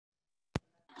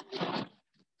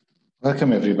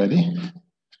Welcome, everybody.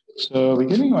 So we're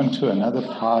getting on to another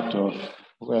part of,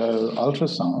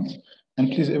 ultrasound.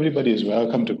 And please, everybody is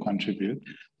welcome to contribute.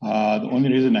 The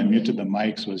only reason I muted the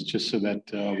mics was just so that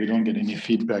we don't get any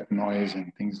feedback noise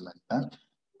and things like that.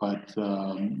 But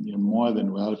you're more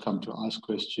than welcome to ask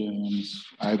questions,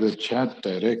 either chat,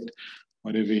 direct,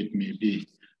 whatever it may be.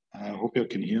 I hope you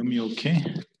can hear me okay.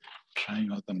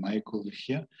 Trying out the mic over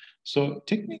here. So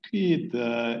technically,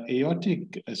 the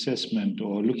aortic assessment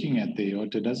or looking at the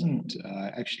aorta doesn't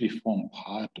actually form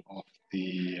part of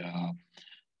the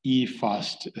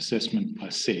e-fast assessment per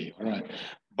se, all right?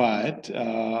 But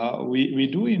we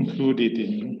do include it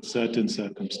in certain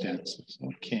circumstances,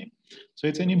 okay? So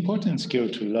it's an important skill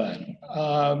to learn.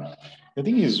 The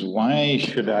thing is, why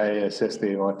should I assess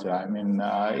the aorta? I mean,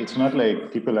 it's not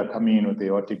like people are coming in with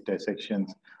aortic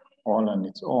dissections all on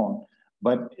its own.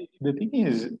 But the thing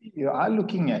is, you are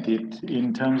looking at it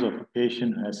in terms of a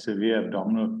patient who has severe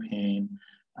abdominal pain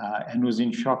and was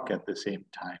in shock at the same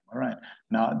time. All right.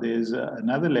 Now, there's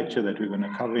another lecture that we're going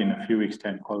to cover in a few weeks'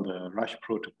 time called the RUSH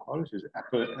protocol, which is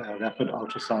rapid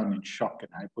ultrasound in shock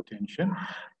and hypotension.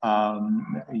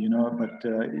 But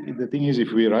the thing is,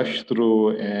 if we rush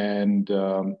through and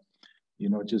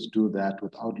just do that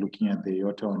without looking at the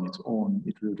aorta on its own,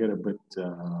 it will get a bit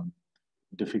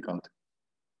difficult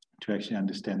to actually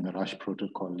understand the RUSH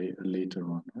protocol later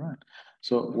on, right?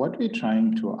 So what we're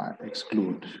trying to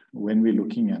exclude when we're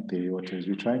looking at the aorta is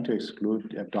we're trying to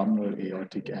exclude abdominal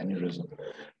aortic aneurysm.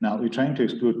 Now, we're trying to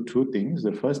exclude two things.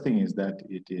 The first thing is that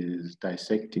it is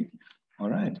dissecting,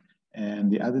 all right?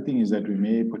 And the other thing is that we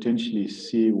may potentially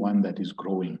see one that is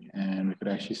growing, and we could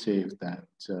actually save that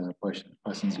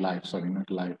person's life, sorry, not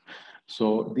life.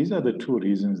 So these are the two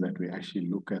reasons that we actually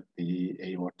look at the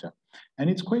aorta. And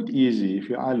it's quite easy if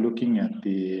you are looking at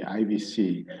the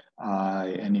IVC,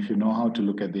 and if you know how to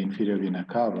look at the inferior vena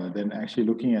cava, then actually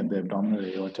looking at the abdominal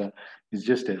aorta is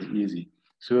just as easy.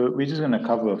 So we're just going to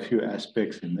cover a few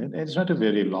aspects in it. It's not a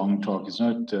very long talk. It's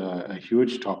not a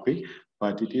huge topic,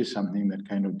 but it is something that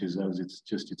kind of deserves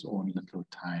its own little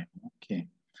time. Okay.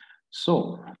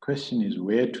 So the question is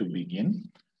where to begin.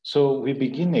 So we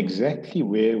begin exactly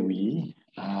where we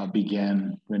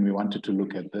began when we wanted to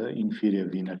look at the inferior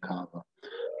vena cava.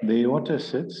 The aorta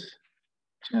sits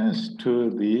just to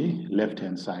the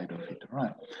left-hand side of it,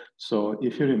 right? So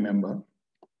if you remember,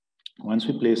 once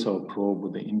we place our probe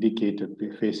with the indicator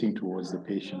facing towards the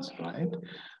patient's right,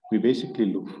 we basically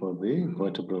look for the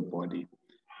vertebral body.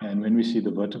 And when we see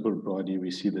the vertebral body, we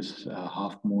see this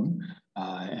half moon.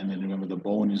 And then remember, the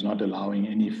bone is not allowing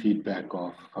any feedback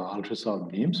of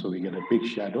ultrasound beam. So we get a big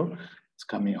shadow. It's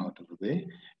coming out of there.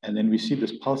 And then we see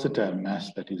this pulsatile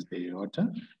mass that is the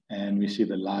aorta. And we see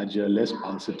the larger, less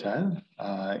pulsatile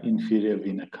inferior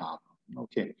vena cava.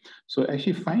 Okay, so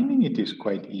actually finding it is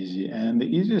quite easy. And the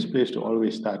easiest place to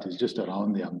always start is just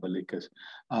around the umbilicus,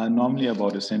 normally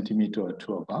about a centimeter or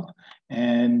two above.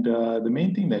 And the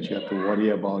main thing that you have to worry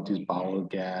about is bowel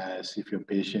gas, if your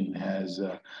patient has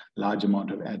a large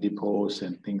amount of adipose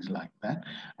and things like that.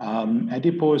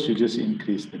 Adipose, you just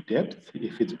increase the depth.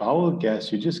 If it's bowel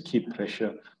gas, you just keep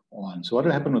pressure on. So what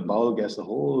will happen with bowel gas, the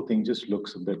whole thing just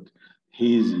looks a bit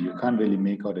hazy. You can't really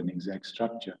make out an exact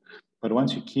structure. But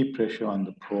once you keep pressure on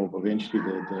the probe, eventually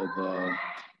the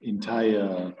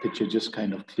entire picture just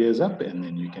kind of clears up and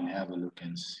then you can have a look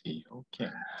and see. Okay,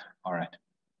 all right.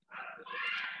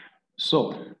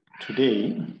 So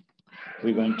today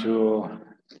we're going to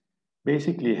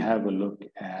basically have a look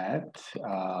at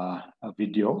a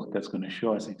video that's going to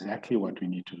show us exactly what we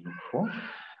need to look for.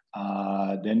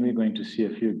 Then we're going to see a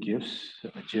few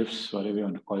GIFs, whatever you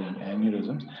want to call them,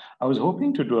 aneurysms. I was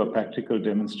hoping to do a practical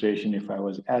demonstration if I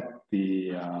was at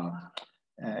the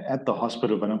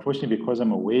hospital, but unfortunately, because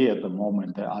I'm away at the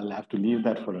moment, I'll have to leave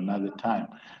that for another time.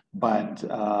 But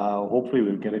hopefully,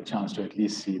 we'll get a chance to at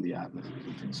least see the others.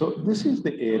 So this is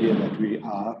the area that we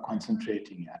are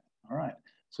concentrating at. All right.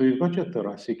 So you've got your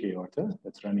thoracic aorta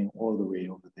that's running all the way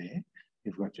over there.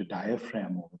 You've got your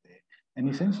diaphragm over there. And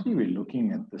essentially, we're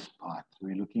looking at this part.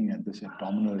 We're looking at this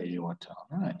abdominal aorta,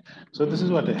 all right? So this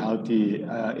is what a healthy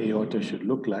aorta should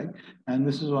look like. And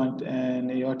this is what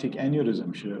an aortic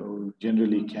aneurysm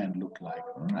generally can look like,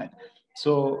 all right?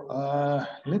 So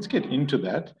let's get into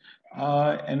that.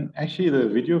 And actually, the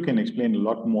video can explain a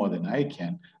lot more than I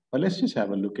can. But let's just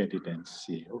have a look at it and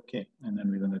see, okay? And then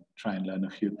we're going to try and learn a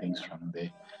few things from there.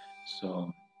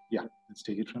 So yeah, let's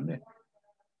take it from there.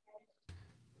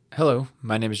 Hello,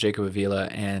 my name is Jacob Avila,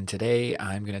 and today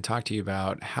I'm going to talk to you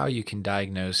about how you can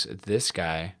diagnose this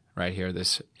guy right here,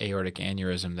 this aortic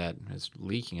aneurysm that is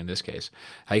leaking in this case,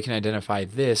 how you can identify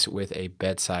this with a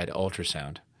bedside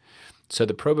ultrasound. So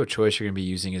the probe of choice you're going to be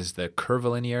using is the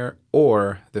curvilinear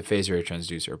or the phased array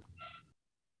transducer.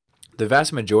 The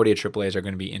vast majority of AAAs are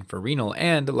going to be infrarenal,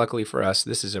 and luckily for us,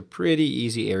 this is a pretty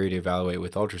easy area to evaluate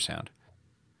with ultrasound.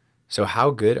 So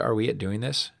how good are we at doing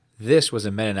this? This was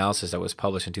a meta-analysis that was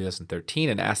published in 2013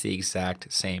 and asked the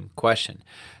exact same question.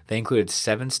 They included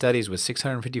 7 studies with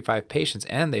 655 patients,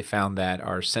 and they found that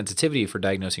our sensitivity for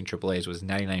diagnosing AAAs was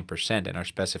 99% and our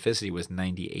specificity was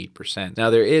 98%.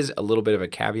 Now, there is a little bit of a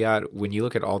caveat. When you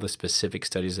look at all the specific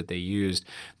studies that they used,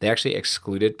 they actually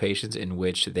excluded patients in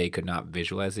which they could not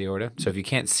visualize the aorta. So if you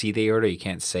can't see the aorta, you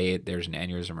can't say there's an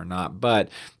aneurysm or not. But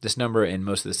this number in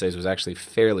most of the studies was actually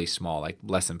fairly small, like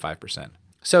less than 5%.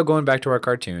 So going back to our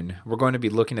cartoon, we're going to be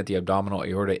looking at the abdominal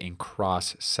aorta in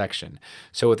cross section.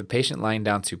 So with the patient lying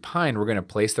down supine, we're going to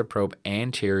place the probe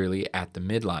anteriorly at the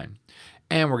midline.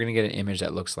 And we're going to get an image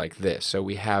that looks like this. So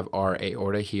we have our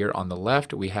aorta here on the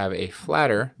left. We have a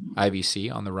flatter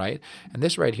IVC on the right. And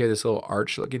this right here, this little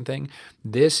arch looking thing,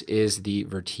 this is the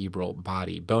vertebral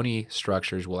body. Bony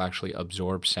structures will actually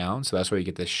absorb sound. So that's why you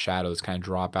get this shadow that's kind of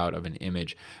drop out of an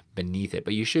image beneath it.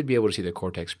 But you should be able to see the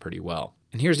cortex pretty well.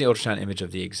 And here's the ultrasound image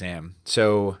of the exam.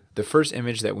 So the first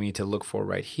image that we need to look for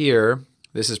right here,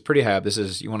 this is pretty high up. This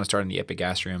is, you want to start in the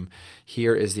epigastrium.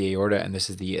 Here is the aorta, and this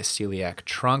is the celiac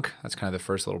trunk. That's kind of the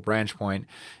first little branch point,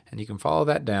 and you can follow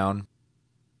that down.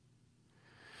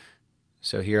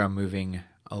 So here I'm moving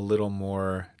a little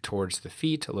more towards the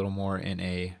feet, a little more in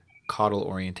a caudal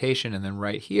orientation, and then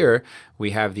right here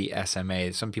we have the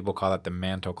SMA. Some people call that the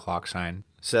mantle clock sign.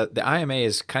 So the IMA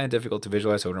is kind of difficult to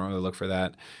visualize, so we don't really look for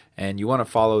that. And you want to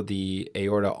follow the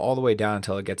aorta all the way down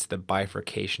until it gets to the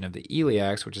bifurcation of the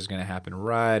iliacs, which is going to happen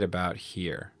right about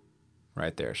here,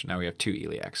 right there. So now we have 2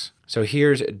 iliacs. So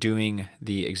here's doing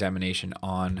the examination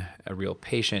on a real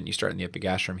patient. You start in the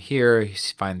epigastrium here, you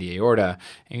find the aorta,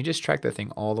 and you just track the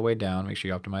thing all the way down. Make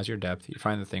sure you optimize your depth. You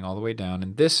find the thing all the way down,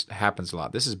 and this happens a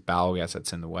lot. This is bowel gas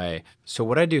that's in the way. So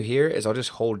what I do here is I'll just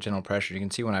hold gentle pressure. You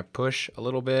can see when I push a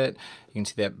little bit, you can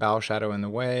see that bowel shadow in the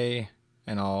way,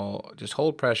 and I'll just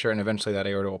hold pressure, and eventually that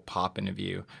aorta will pop into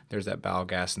view. There's that bowel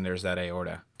gas, and there's that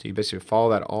aorta. So you basically follow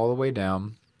that all the way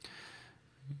down.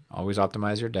 Always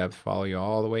optimize your depth, follow you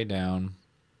all the way down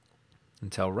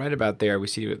until right about there we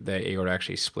see the aorta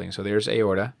actually splitting. So there's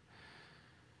aorta,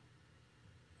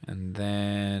 and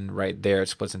then right there it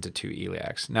splits into 2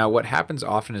 iliacs. Now what happens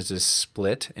often is this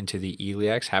split into the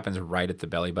iliacs happens right at the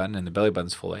belly button, and the belly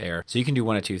button's full of air. So you can do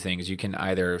one of 2 things. You can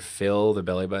either fill the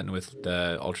belly button with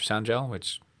the ultrasound gel,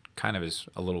 which kind of is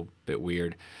a little bit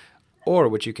weird, or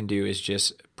what you can do is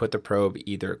just put the probe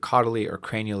either caudally or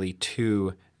cranially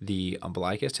to the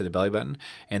umbilicus, to the belly button,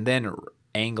 and then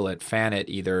angle it, fan it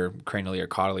either cranially or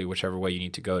caudally, whichever way you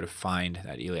need to go to find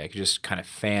that iliac. You just kind of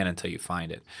fan until you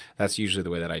find it. That's usually the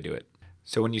way that I do it.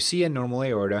 So when you see a normal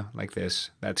aorta like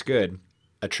this, that's good.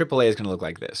 A AAA is going to look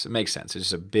like this. It makes sense. It's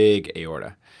just a big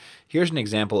aorta. Here's an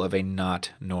example of a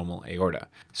not normal aorta.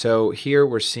 So here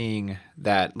we're seeing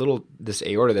that this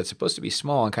aorta that's supposed to be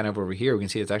small, and kind of over here we can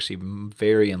see it's actually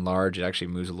very enlarged. It actually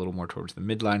moves a little more towards the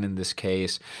midline in this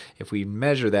case. If we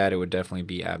measure that, it would definitely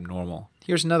be abnormal.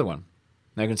 Here's another one.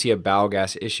 Now you can see a bowel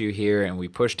gas issue here, and we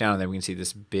push down, and then we can see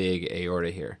this big aorta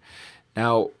here.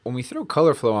 Now, when we throw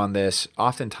color flow on this,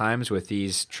 oftentimes with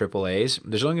these AAAs,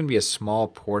 there's only going to be a small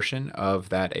portion of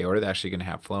that aorta that's actually going to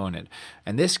have flow in it.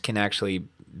 And this can actually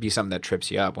be something that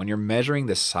trips you up. When you're measuring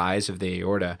the size of the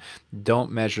aorta,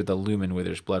 don't measure the lumen where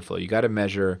there's blood flow. You got to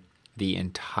measure the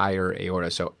entire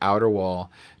aorta. So outer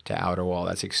wall to outer wall.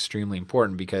 That's extremely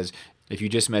important, because if you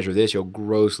just measure this, you'll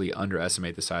grossly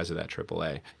underestimate the size of that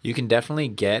AAA. You can definitely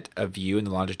get a view in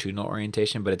the longitudinal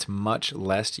orientation, but it's much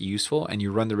less useful, and you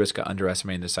run the risk of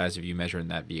underestimating the size of you measuring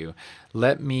that view.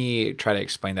 Let me try to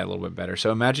explain that a little bit better.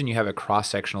 So imagine you have a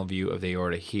cross-sectional view of the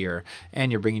aorta here, and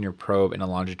you're bringing your probe in a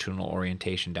longitudinal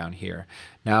orientation down here.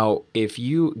 Now, if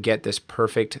you get this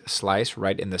perfect slice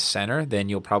right in the center, then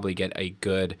you'll probably get a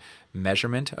good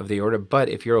measurement of the aorta. But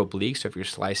if you're oblique, so if you're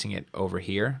slicing it over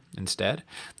here instead,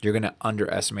 you're going to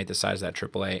underestimate the size of that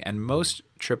AAA. And most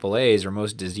AAAs or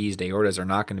most diseased aortas are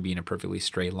not going to be in a perfectly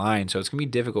straight line. So it's going to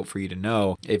be difficult for you to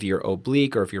know if you're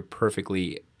oblique or if you're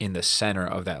perfectly in the center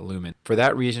of that lumen. For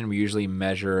that reason, we usually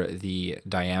measure the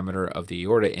diameter of the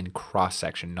aorta in cross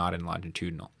section, not in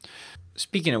longitudinal.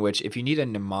 Speaking of which, if you need a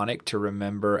mnemonic to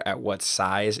remember at what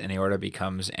size an aorta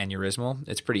becomes aneurysmal,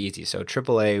 it's pretty easy. So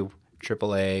AAA,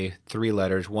 3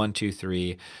 letters, 1, 2,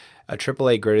 3. A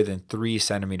AAA greater than 3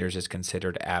 centimeters is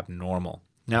considered abnormal.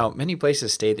 Now, many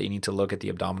places state that you need to look at the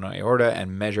abdominal aorta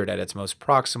and measure it at its most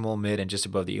proximal, mid, and just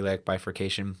above the iliac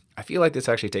bifurcation. I feel like this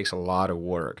actually takes a lot of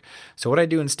work. So what I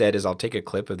do instead is I'll take a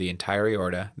clip of the entire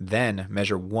aorta, then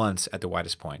measure once at the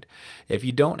widest point. If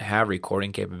you don't have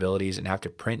recording capabilities and have to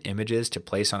print images to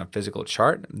place on a physical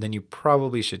chart, then you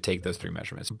probably should take those 3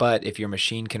 measurements. But if your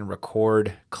machine can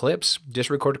record clips, just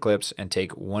record clips and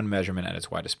take one measurement at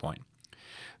its widest point.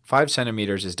 5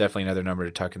 centimeters is definitely another number to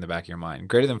tuck in the back of your mind.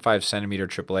 Greater than 5 centimeter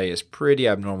AAA is pretty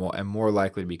abnormal and more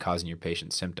likely to be causing your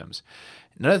patient's symptoms.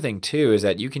 Another thing too is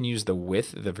that you can use the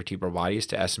width of the vertebral bodies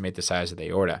to estimate the size of the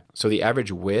aorta. So the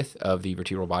average width of the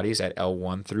vertebral bodies at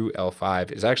L1 through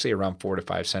L5 is actually around 4 to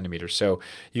 5 centimeters. So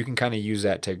you can kind of use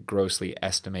that to grossly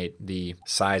estimate the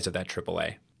size of that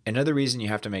AAA. Another reason you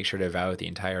have to make sure to evaluate the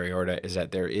entire aorta is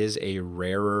that there is a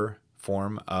rarer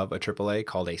form of a AAA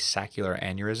called a saccular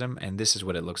aneurysm, and this is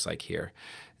what it looks like here.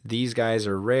 These guys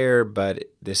are rare, but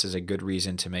this is a good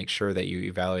reason to make sure that you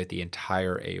evaluate the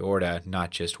entire aorta,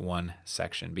 not just one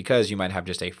section, because you might have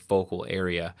just a focal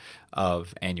area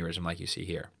of aneurysm like you see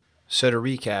here. So to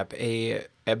recap, a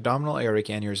abdominal aortic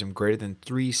aneurysm greater than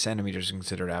 3 centimeters is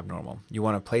considered abnormal. You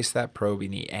want to place that probe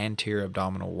in the anterior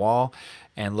abdominal wall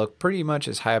and look pretty much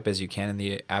as high up as you can in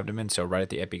the abdomen, so right at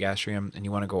the epigastrium, and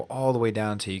you want to go all the way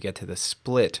down till you get to the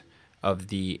split of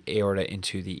the aorta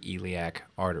into the iliac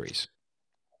arteries.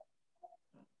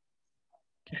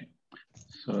 Okay,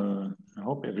 so I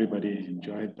hope everybody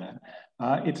enjoyed that.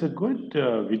 It's a good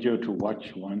video to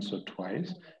watch once or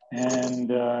twice. And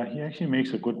he actually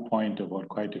makes a good point about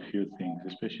quite a few things,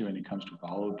 especially when it comes to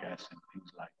bowel gas and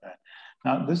things like that.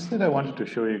 Now, this that I wanted to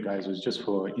show you guys was just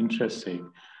for interest's sake,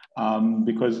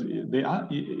 because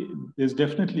there's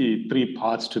definitely 3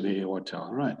 parts to the aorta,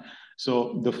 right?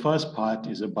 So the first part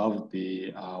is above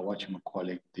the,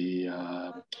 the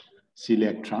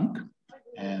celiac trunk.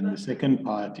 And the second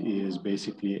part is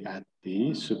basically at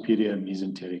the superior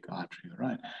mesenteric artery,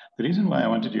 right? The reason why I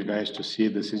wanted you guys to see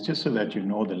this is just so that you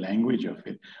know the language of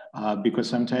it, because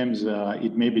sometimes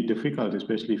it may be difficult,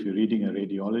 especially if you're reading a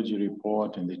radiology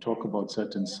report and they talk about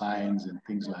certain signs and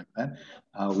things like that.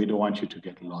 We don't want you to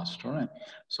get lost, all right?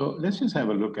 So let's just have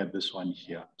a look at this one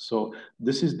here. So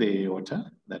this is the aorta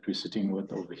that we're sitting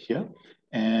with over here.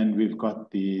 And we've got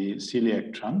the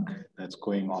celiac trunk that's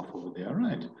going off over there,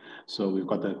 right? So we've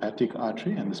got the hepatic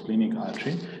artery and the splenic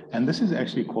artery, and this is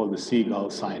actually called the seagull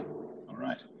sign, all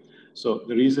right? So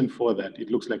the reason for that,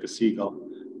 it looks like a seagull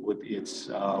with its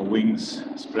wings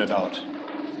spread out.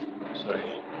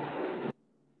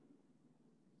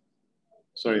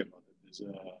 Sorry about that. There's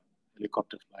a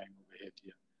helicopter flying overhead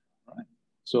here, all right?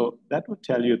 So that would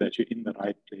tell you that you're in the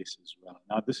right place as well.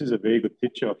 Now, this is a very good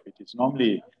picture of it. It's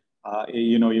normally,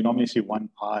 you normally see one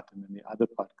part and then the other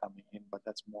part coming in, but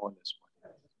that's more or less what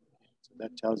it is. Okay? So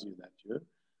that tells you that you're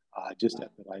just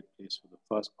at the right place for the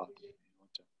first part of the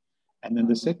aorta. And then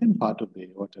the second part of the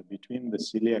aorta, between the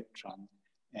celiac trunk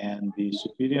and the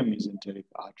superior mesenteric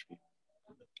artery,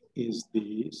 is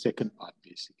the second part,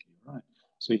 basically, right?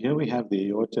 So here we have the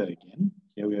aorta again.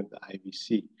 Here we have the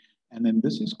IVC. And then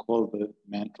this is called the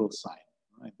mantle sign,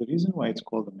 right? The reason why it's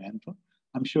called the mantle,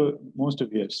 I'm sure most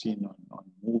of you have seen on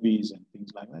movies and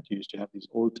things like that. You used to have these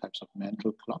old types of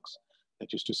mantle clocks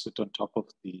that used to sit on top of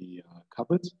the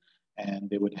cupboards, and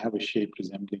they would have a shape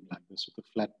resembling like this with a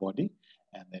flat body,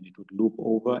 and then it would loop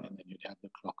over, and then you'd have the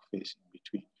clock face in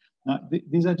between. Now,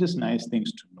 these are just nice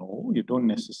things to know. You don't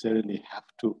necessarily have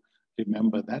to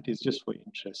remember that. It's just for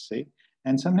interest's sake.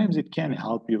 And sometimes it can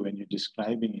help you when you're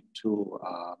describing it to,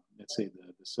 let's say,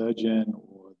 the surgeon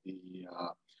or the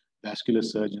vascular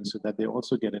surgeon, so that they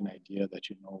also get an idea that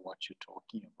you know what you're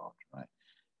talking about, right?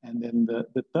 And then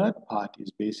the third part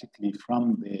is basically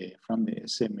from the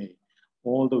SMA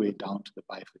all the way down to the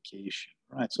bifurcation,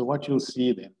 right? So what you'll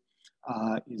see then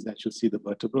is that you'll see the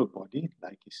vertebral body,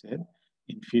 like you said,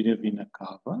 inferior vena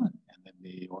cava, and then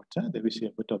the aorta. There we see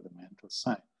a bit of the mantle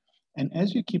sign. And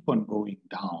as you keep on going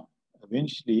down,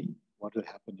 eventually what will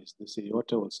happen is this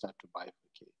aorta will start to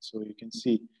bifurcate. So you can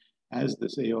see as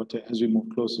this aorta, as we move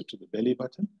closer to the belly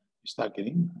button, you start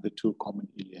getting the 2 common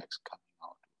iliacs coming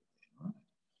out. Right?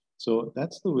 So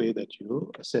that's the way that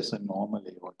you assess a normal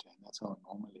aorta, and that's how a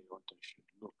normal aorta should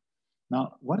look.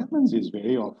 Now, what happens is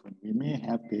very often we may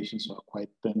have patients who are quite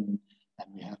thin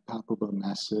and we have palpable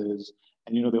masses.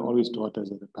 And they always taught us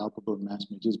that the palpable mass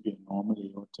may just be a normal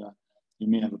aorta. You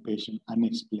may have a patient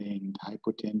unexplained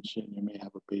hypotension. You may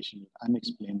have a patient with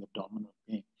unexplained abdominal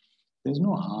pain. There's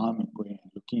no harm in going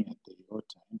and looking at the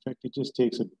aorta. In fact, it just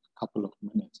takes a couple of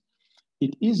minutes.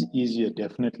 It is easier,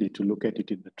 definitely, to look at it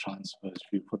in the transverse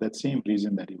view for that same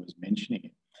reason that he was mentioning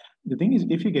it. The thing is,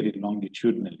 if you get it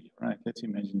longitudinally, right, let's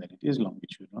imagine that it is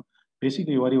longitudinal,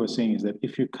 Basically, what he was saying is that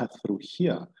if you cut through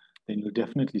here, then you'll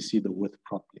definitely see the width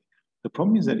properly. The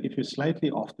problem is that if you're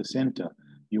slightly off the center,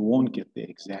 you won't get the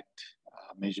exact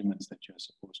measurements that you're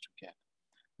supposed to get.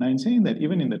 Now, in saying that,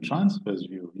 even in the transverse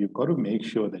view, you've got to make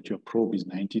sure that your probe is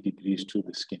 90 degrees to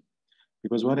the skin.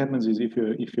 Because what happens is if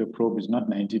your probe is not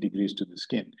 90 degrees to the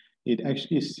skin, it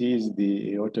actually sees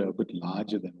the aorta a bit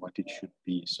larger than what it should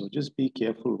be. So just be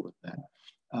careful with that.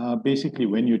 Basically,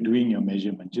 when you're doing your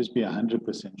measurement, just be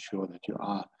 100% sure that you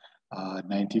are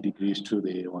 90 degrees to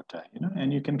the aorta,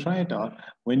 and you can try it out.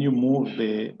 When you move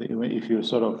if you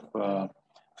sort of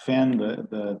fan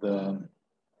the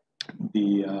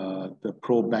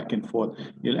probe back and forth,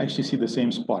 you'll actually see the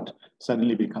same spot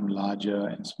suddenly become larger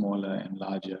and smaller and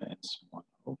larger and smaller.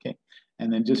 Okay.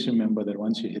 And then just remember that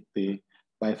once you hit the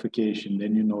bifurcation,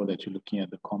 then you know that you're looking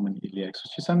at the common iliacs,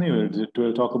 which is something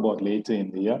we'll talk about later in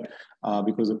the year,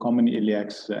 because the common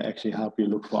iliacs actually help you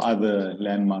look for other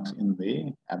landmarks in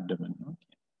the abdomen.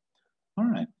 Okay. All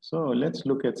right. So let's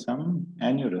look at some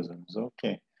aneurysms.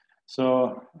 Okay.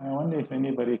 So I wonder if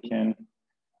anybody can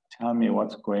tell me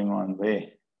what's going on there,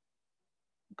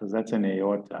 because that's an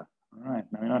aorta. All right,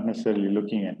 now we're not necessarily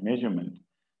looking at measurement,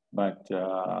 but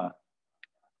I'm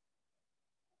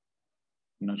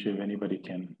not sure if anybody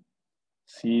can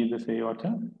see this aorta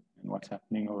and what's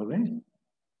happening over there.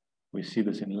 We see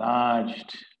this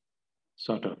enlarged,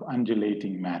 sort of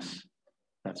undulating mass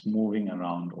that's moving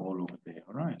around all over there,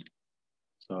 all right?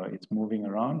 So it's moving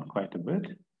around quite a bit,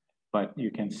 but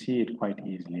you can see it quite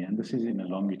easily. And this is in a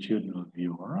longitudinal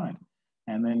view, all right?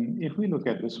 And then if we look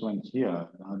at this one here,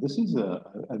 this is a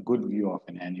good view of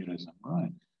an aneurysm, all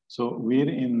right? So we're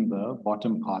in the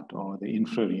bottom part or the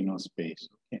infrarenal space,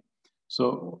 okay?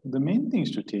 So the main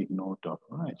things to take note of,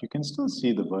 all right? You can still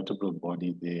see the vertebral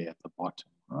body there at the bottom,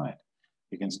 all right?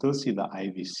 You can still see the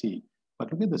IVC,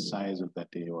 but look at the size of that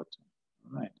aorta,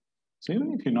 all right? So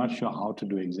even if you're not sure how to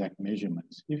do exact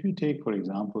measurements, if you take, for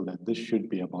example, that this should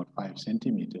be about 5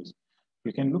 centimeters,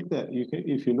 you can look at,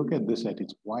 if you look at this at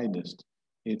its widest,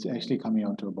 it's actually coming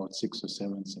out to about 6 or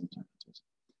 7 centimeters.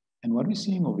 And what we're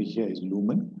seeing over here is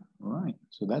lumen, all right?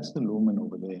 So that's the lumen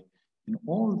over there. And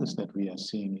all this that we are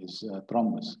seeing is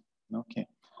thrombus, okay?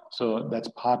 So that's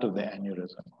part of the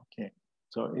aneurysm, okay?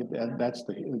 So that's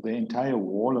the entire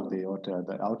wall of the aorta,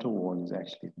 the outer wall is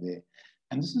actually there.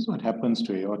 And this is what happens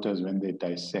to aortas when they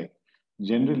dissect.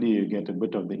 Generally, you get a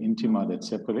bit of the intima that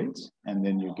separates, and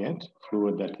then you get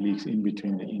fluid that leaks in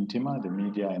between the intima, the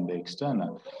media, and the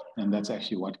externa. And that's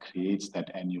actually what creates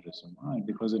that aneurysm, right?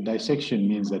 Because a dissection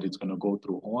means that it's going to go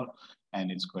through all,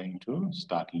 and it's going to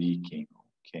start leaking.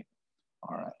 Okay,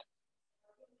 all right.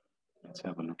 Let's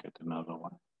have a look at another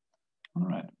one. All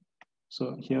right.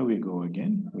 So here we go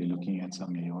again. We're looking at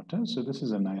some aorta. So this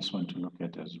is a nice one to look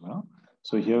at as well.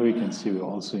 So here we can see we're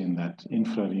also in that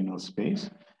infrarenal space,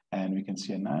 and we can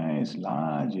see a nice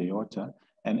large aorta.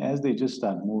 And as they just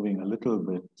start moving a little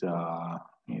bit,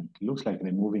 it looks like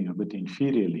they're moving a bit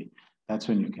inferiorly. That's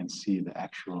when you can see the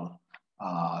actual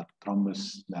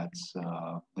thrombus that's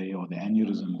there, or the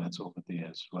aneurysm that's over there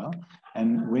as well.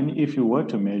 And if you were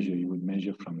to measure, you would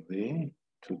measure from there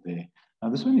to there. Now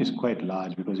this one is quite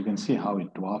large because you can see how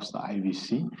it dwarfs the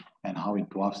IVC and how it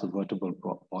dwarfs the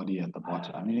vertebral body at the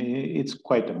bottom. I mean, it's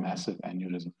quite a massive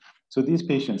aneurysm. So these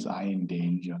patients are in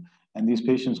danger, and these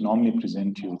patients normally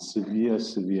present you with severe,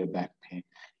 severe back pain.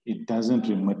 It doesn't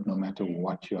remit no matter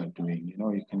what you are doing. You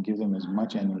know, you can give them as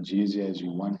much analgesia as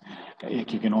you want.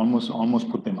 You can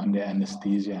almost put them under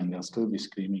anesthesia and they'll still be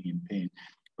screaming in pain.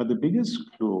 But the biggest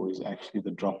clue is actually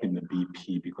the drop in the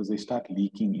BP, because they start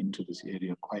leaking into this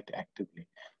area quite actively.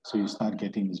 So you start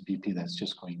getting this BP that's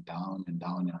just going down and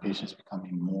down, and patients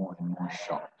becoming more and more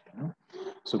shocked. You know?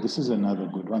 So this is another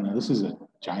good one. Now, this is a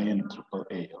giant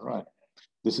AAA, all right?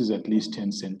 This is at least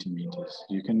 10 centimeters.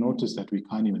 You can notice that we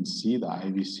can't even see the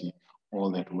IVC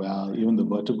all that well. Even the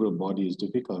vertebral body is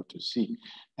difficult to see.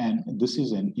 And this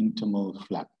is an intimal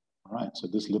flap. Right, so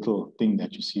this little thing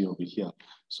that you see over here.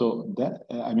 So that,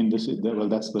 I mean, this is, well,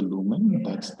 that's the lumen,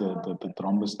 that's the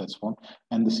thrombus that's formed,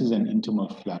 and this is an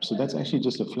intimal flap. So that's actually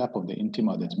just a flap of the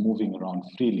intima that's moving around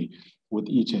freely with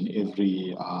each and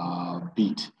every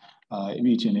beat,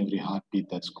 each and every heartbeat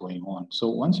that's going on. So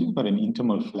once you've got an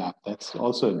intimal flap, that's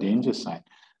also a danger sign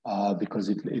because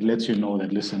it lets you know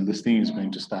that, listen, this thing is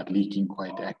going to start leaking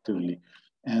quite actively.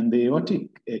 And the aortic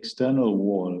external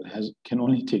wall can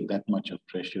only take that much of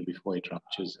pressure before it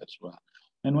ruptures as well.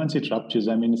 And once it ruptures,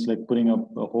 I mean, it's like putting up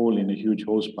a hole in a huge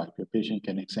hose pipe. Your patient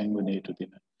can exsanguinate within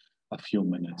a few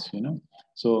minutes, you know.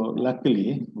 So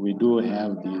luckily, we do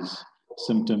have these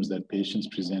symptoms that patients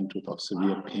present with of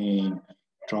severe pain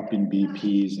drop in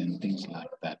BPs and things like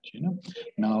that, you know.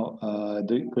 Now,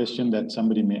 the question that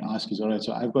somebody may ask is, all right,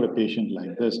 so I've got a patient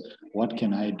like this, what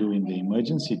can I do in the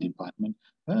emergency department?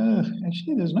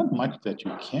 Actually, there's not much that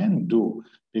you can do,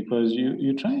 because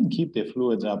you try and keep their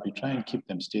fluids up, you try and keep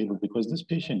them stable, because this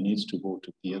patient needs to go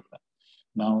to theater.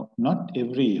 Now, not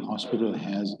every hospital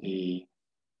has a,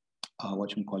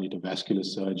 what you call it, a vascular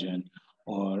surgeon,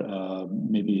 or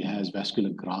maybe has vascular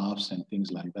grafts and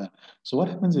things like that. So what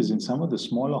happens is, in some of the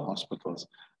smaller hospitals,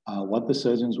 what the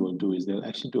surgeons will do is they'll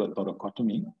actually do a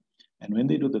thoracotomy. And when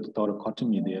they do the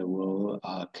thoracotomy, they will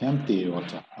clamp the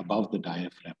aorta above the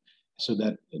diaphragm, so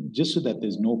that just so that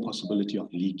there's no possibility of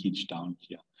leakage down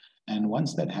here. And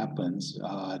once that happens,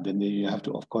 then you have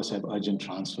to, of course, have urgent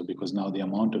transfer, because now the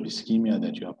amount of ischemia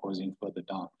that you are causing further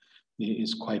down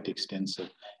is quite extensive.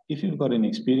 If you've got an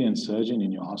experienced surgeon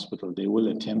in your hospital, they will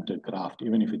attempt a graft,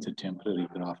 even if it's a temporary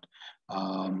graft.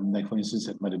 Like for instance,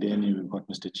 at Madadeni, we've got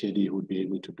Mr. Chedi who would be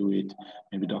able to do it,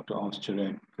 maybe Dr.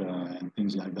 Alsterek and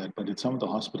things like that. But at some of the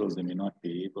hospitals, they may not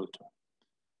be able to.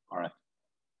 All right.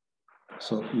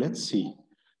 So let's see,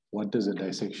 what does a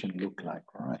dissection look like?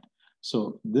 All right.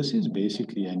 So this is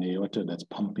basically an aorta that's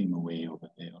pumping away over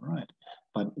there. All right.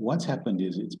 But what's happened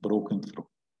is it's broken through.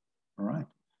 All right.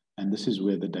 And this is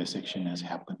where the dissection has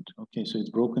happened. Okay, so it's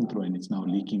broken through and it's now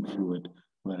leaking fluid.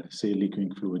 Well, say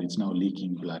leaking fluid, it's now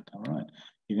leaking blood. All right.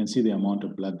 You can see the amount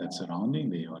of blood that's surrounding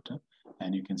the aorta,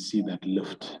 and you can see that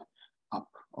lift up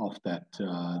of that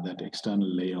that external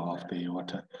layer of the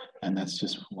aorta, and that's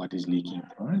just what is leaking.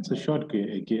 All right, it's a short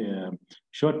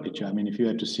short picture. I mean, if you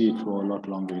had to see it for a lot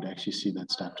longer, you'd actually see that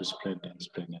start to spread and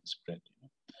spread and spread.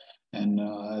 And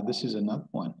this is another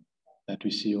one that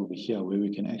we see over here, where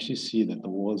we can actually see that the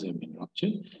walls have been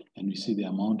ruptured, and we see the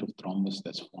amount of thrombus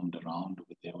that's formed around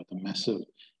over there with a massive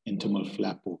intimal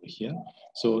flap over here.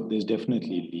 So there's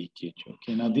definitely leakage.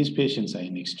 Okay, now these patients are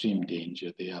in extreme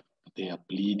danger. They are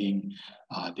bleeding.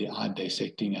 They are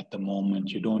dissecting at the moment.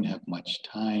 You don't have much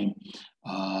time.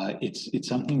 It's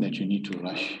something that you need to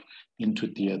rush into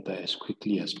theater as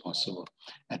quickly as possible.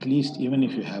 At least, even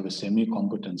if you have a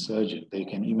semi-competent surgeon, they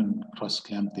can even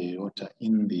cross-clamp the aorta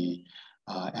in the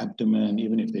abdomen.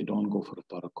 Even if they don't go for a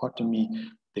thoracotomy,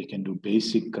 they can do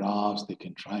basic grafts, they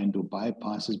can try and do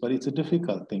bypasses, but it's a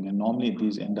difficult thing. And normally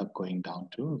these end up going down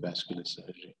to vascular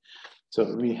surgery.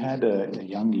 So we had a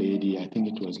young lady, I think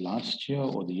it was last year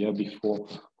or the year before,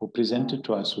 who presented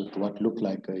to us with what looked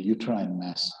like a uterine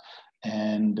mass.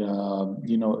 And,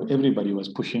 you know, everybody was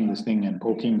pushing this thing and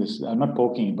poking this, not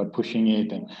poking it, but pushing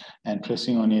it and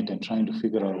pressing on it and trying to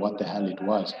figure out what the hell it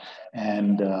was.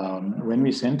 And when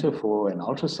we sent her for an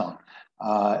ultrasound,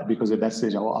 because at that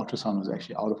stage our ultrasound was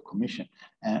actually out of commission,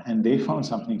 and they found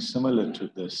something similar to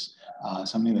this,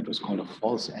 something that was called a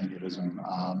false aneurysm.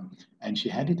 And she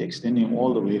had it extending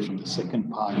all the way from the second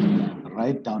part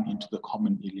right down into the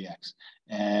common iliacs.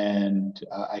 And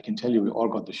I can tell you, we all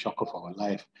got the shock of our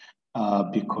life.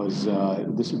 Because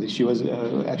she was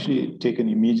actually taken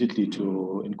immediately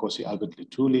to Nkosi Albert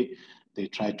Lutuli. They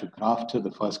tried to graft her.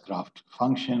 The first graft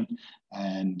functioned,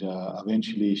 and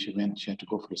eventually she had to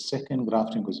go for a second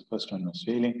grafting because the first one was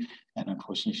failing, and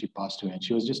unfortunately she passed away, and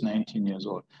she was just 19 years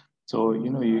old. So, you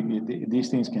know, these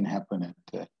things can happen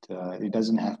it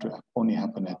doesn't have to only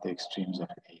happen at the extremes of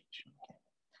age. Okay.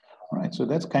 All right, so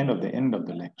that's kind of the end of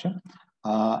the lecture.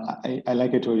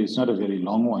 Like I told you, it's not a very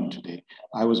long one today.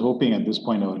 I was hoping at this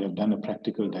point I would have done a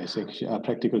practical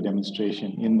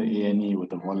demonstration in the A&E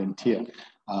with a volunteer.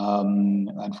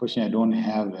 Unfortunately, I don't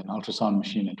have an ultrasound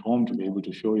machine at home to be able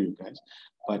to show you guys.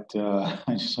 But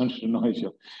I just wanted to know if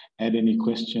you had any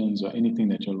questions or anything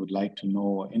that you would like to know,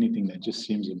 or anything that just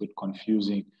seems a bit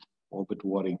confusing or a bit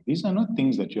worrying. These are not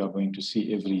things that you are going to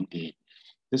see every day.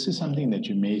 This is something that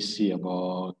you may see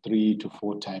about 3 to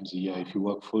 4 times a year if you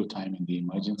work full-time in the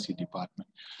emergency department.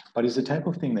 But it's the type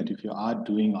of thing that if you are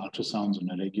doing ultrasounds on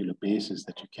a regular basis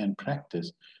that you can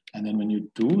practice. And then when you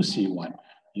do see one,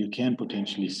 you can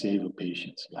potentially save a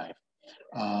patient's life.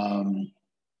 The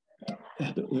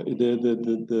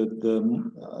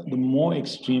more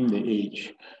extreme the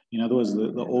age, in other words,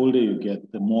 the older you get,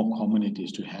 the more common it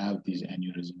is to have these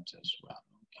aneurysms as well.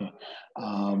 Okay.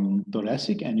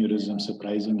 Thoracic aneurysms,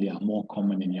 surprisingly, are more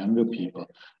common in younger people,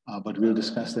 but we'll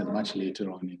discuss that much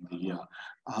later on in the year.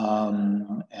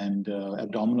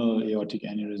 Abdominal aortic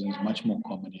aneurysm is much more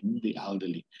common in the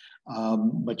elderly.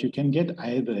 But you can get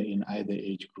either in either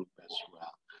age group as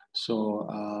well. So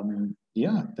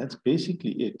yeah, that's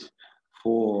basically it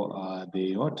for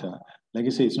the aorta. Like I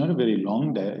say, it's not a very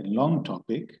long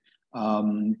topic,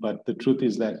 but the truth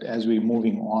is that as we're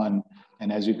moving on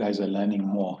and as you guys are learning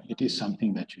more, it is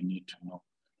something that you need to know.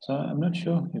 So I'm not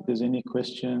sure if there's any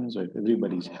questions or if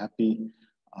everybody's happy.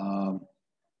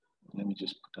 Let me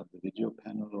just put up the video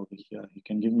panel over here. You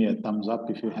can give me a thumbs up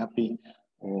if you're happy,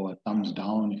 or a thumbs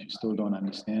down if you still don't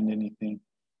understand anything.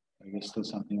 Or there's still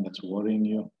something that's worrying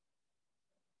you.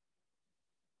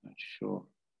 Not sure.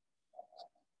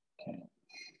 Okay.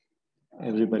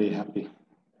 Everybody happy?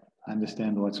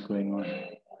 Understand what's going on?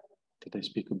 Did I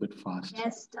speak a bit fast?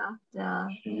 Yes, doctor. Are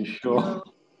you sure?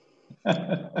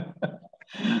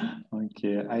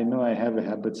 Okay, I know I have a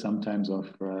habit sometimes of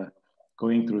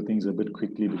going through things a bit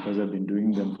quickly because I've been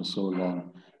doing them for so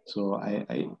long. So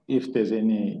if there's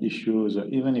any issues, or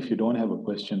even if you don't have a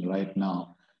question right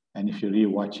now, and if you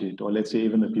rewatch it, or let's say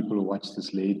even the people who watch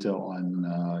this later on,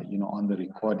 on the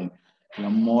recording, you're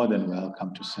more than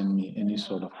welcome to send me any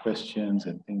sort of questions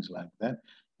and things like that,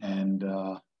 and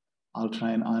I'll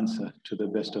try and answer to the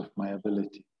best of my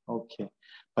ability. Okay,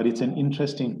 but it's an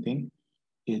interesting thing.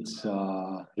 It's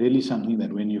really something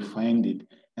that when you find it,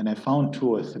 and I found 2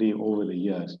 or 3 over the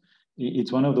years,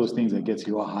 it's one of those things that gets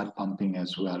your heart pumping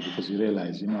as well, because you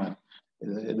realize,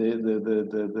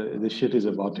 the shit is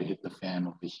about to hit the fan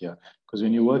over here. Because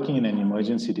when you're working in an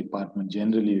emergency department,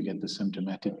 generally you get the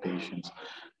symptomatic patients.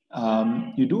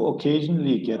 You do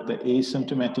occasionally get the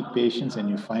asymptomatic patients, and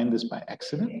you find this by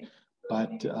accident,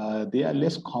 but they are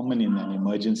less common in an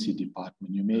emergency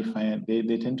department. You may find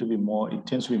they tend to be more, it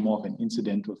tends to be more of an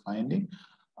incidental finding.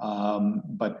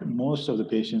 But most of the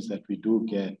patients that we do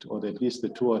get, or at least the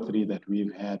 2 or 3 that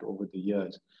we've had over the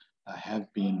years,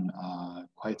 have been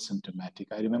quite symptomatic.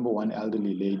 I remember one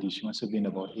elderly lady, she must have been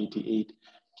about 88,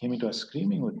 came into us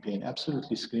screaming with pain,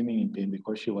 absolutely screaming in pain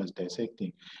because she was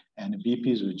dissecting, and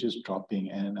BPs were just dropping.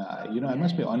 And, I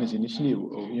must be honest, initially,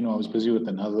 I was busy with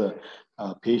another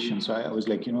patient. So I was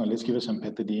like, let's give her some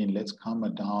pethidine, let's calm her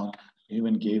down. I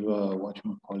even gave her,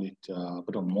 a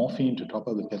bit of morphine to top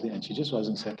up the pethidine, and she just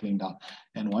wasn't settling down.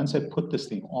 And once I put this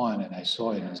thing on and I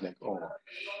saw it, I was like, oh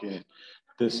shit,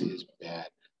 this is bad.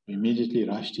 We immediately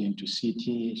rushed her into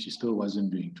CT. She still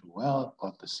wasn't doing too well,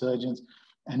 got the surgeons.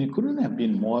 And it couldn't have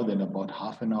been more than about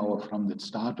half an hour from the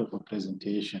start of her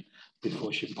presentation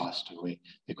before she passed away,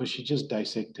 because she just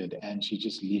dissected and she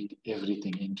just leaked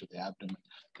everything into the abdomen.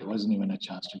 There wasn't even a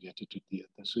chance to get it to theater.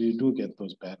 So you do get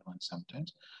those bad ones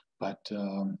sometimes, but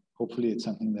hopefully it's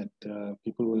something that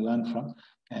people will learn from.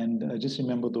 And just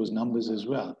remember those numbers as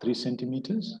well. 3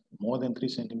 centimeters, more than 3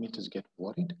 centimeters get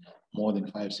worried, more than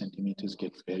 5 centimeters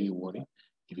get very worried.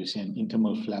 If you see an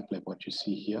intimal flap like what you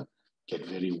see here, get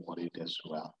very worried as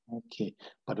well. Okay,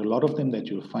 but a lot of them that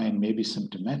you'll find may be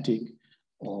symptomatic,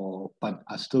 but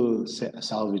are still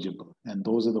salvageable. And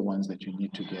those are the ones that you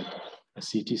need to get a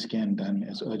CT scan done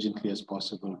as urgently as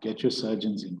possible. Get your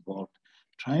surgeons involved.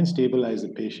 Try and stabilize the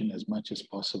patient as much as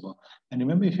possible. And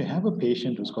remember, if you have a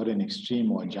patient who's got an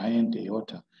extreme or a giant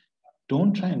aorta,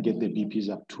 don't try and get their BPs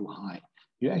up too high.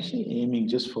 You're actually aiming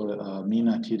just for a mean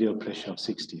arterial pressure of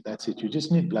 60. That's it. You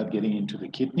just need blood getting into the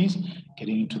kidneys,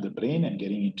 getting into the brain, and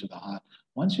getting into the heart.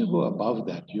 Once you go above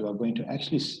that, you are going to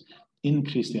actually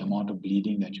increase the amount of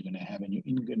bleeding that you're going to have, and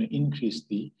you're going to increase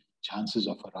the chances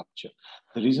of a rupture.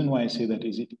 The reason why I say that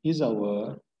is it is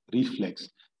our reflex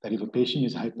that if a patient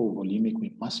is hypovolemic,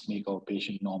 we must make our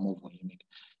patient normal volemic.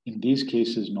 In these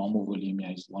cases, normal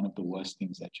volemia is one of the worst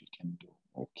things that you can do.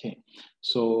 Okay,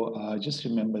 so just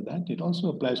remember that. It also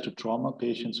applies to trauma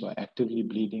patients who are actively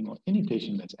bleeding, or any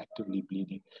patient that's actively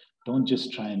bleeding. Don't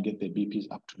just try and get their BPs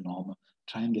up to normal.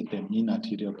 Try and get their mean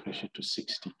arterial pressure to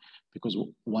 60, because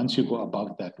once you go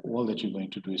above that, all that you're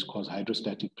going to do is cause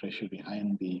hydrostatic pressure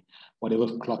behind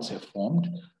whatever clots have formed,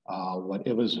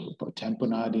 whatever's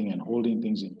tamponading and holding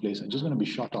things in place are just going to be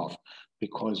shot off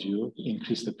because you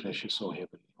increase the pressure so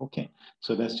heavily. Okay,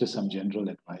 so that's just some general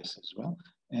advice as well.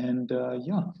 And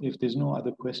yeah, if there's no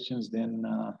other questions, then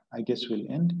I guess we'll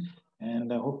end.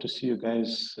 And I hope to see you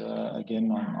guys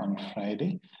again on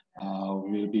Friday.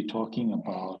 We'll be talking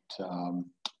about,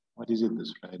 what is it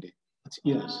this Friday? It's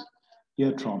ears,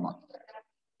 ear trauma,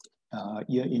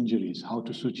 ear injuries, how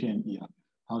to suture an ear,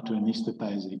 how to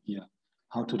anesthetize an ear,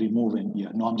 how to remove an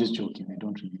ear. No, I'm just joking. We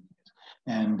don't remove ears.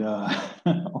 And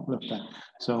all of that.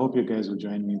 So I hope you guys will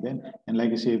join me then. And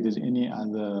like I say, if there's any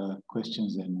other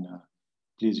questions, then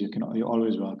please, you're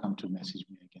always welcome to message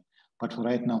me again. But for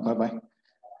right now, bye-bye.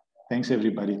 Thanks,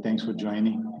 everybody. Thanks for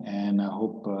joining. And I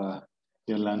hope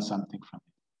you'll learn something from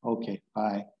it. Okay,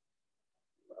 bye.